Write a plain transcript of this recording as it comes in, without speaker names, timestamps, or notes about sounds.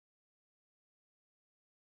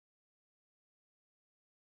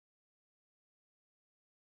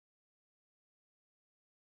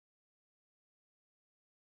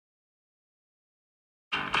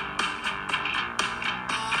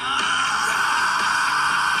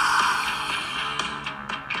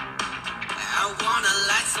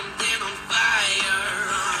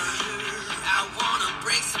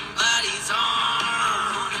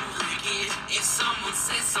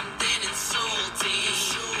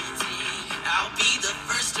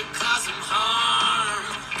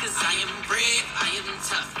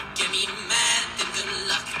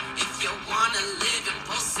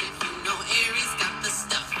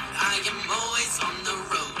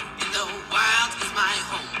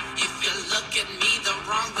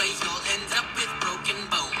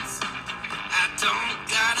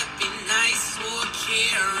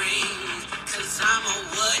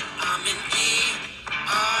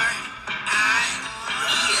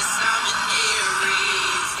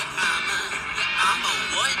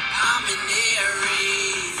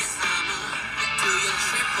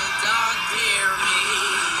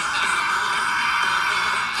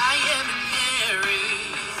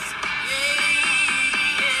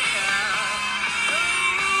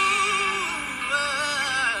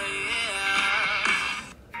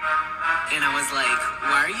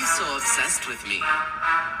obsessed with me.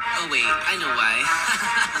 Oh wait, I know why.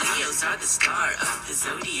 Leos are the star of the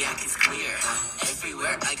zodiac, it's clear.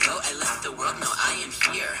 Everywhere I go, I let the world know I am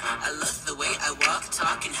here. I love the way I walk,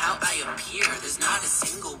 talk, and how I appear. There's not a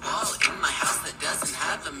single wall in my house that doesn't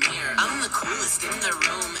have a mirror. I'm the coolest in the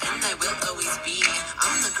room, and I will always be.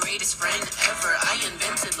 I'm the greatest friend ever, I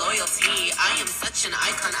invented loyalty. I am such an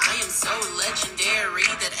icon, I am so legendary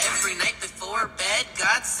that every night before bed,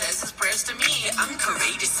 God says his prayers to me. I'm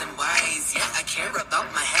courageous and wise, yeah, I care about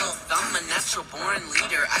my health. I'm a natural born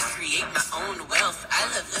leader, I create my own wealth. I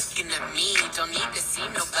love looking at me, don't need to see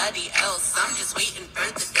nobody else. I'm just waiting for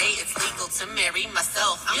the day it's legal to marry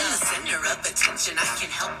myself. I'm the center of attention, I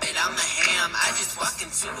can't help it, I'm a ham. I just walk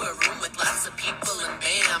into a room with lots of people and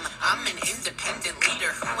bam, I'm an independent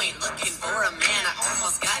leader who ain't looking for a man. I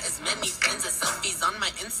almost got as many fans as selfies on my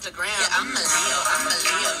Instagram. Yeah, I'm a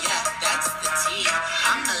Leo, yeah, that's the T.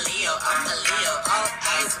 I'm a Leo, all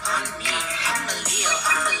eyes on me. I'm a Leo,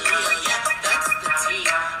 yeah, that's the T.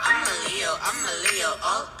 I'm a Leo,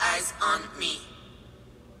 all eyes on me.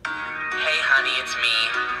 Hey honey, it's me.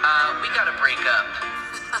 We gotta break up.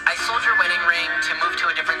 I sold your wedding ring to move to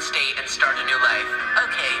a different state and start a new life.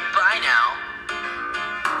 Okay, bye now.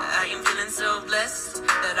 I am feeling so blessed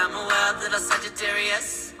that I'm a wild little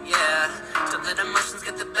Sagittarius. Yeah, don't let emotions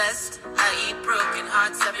get the best. I eat broken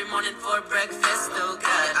hearts every morning for breakfast. Oh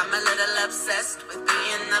God, I'm a little obsessed with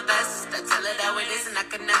being the best. I tell it how it is and I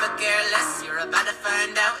could never care less. You're about to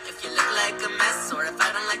find out if you look like a mess, or if I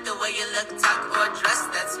don't like the way you look, talk, or dress.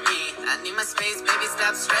 That's me. I need my space, baby,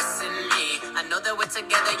 stop stressing me. I know that we're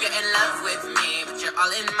together, you're in love with me, but you're all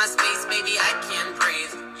in my space, baby, I can't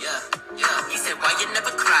breathe. Yeah. He said, why you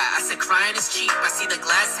never cry? I said, crying is cheap. I see the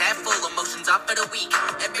glass half full, emotions off for the week.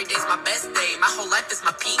 Every day's my best day, my whole life is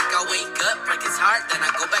my peak. I wake up, break his heart, then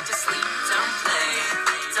I go back to sleep. Don't play,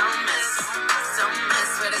 don't mess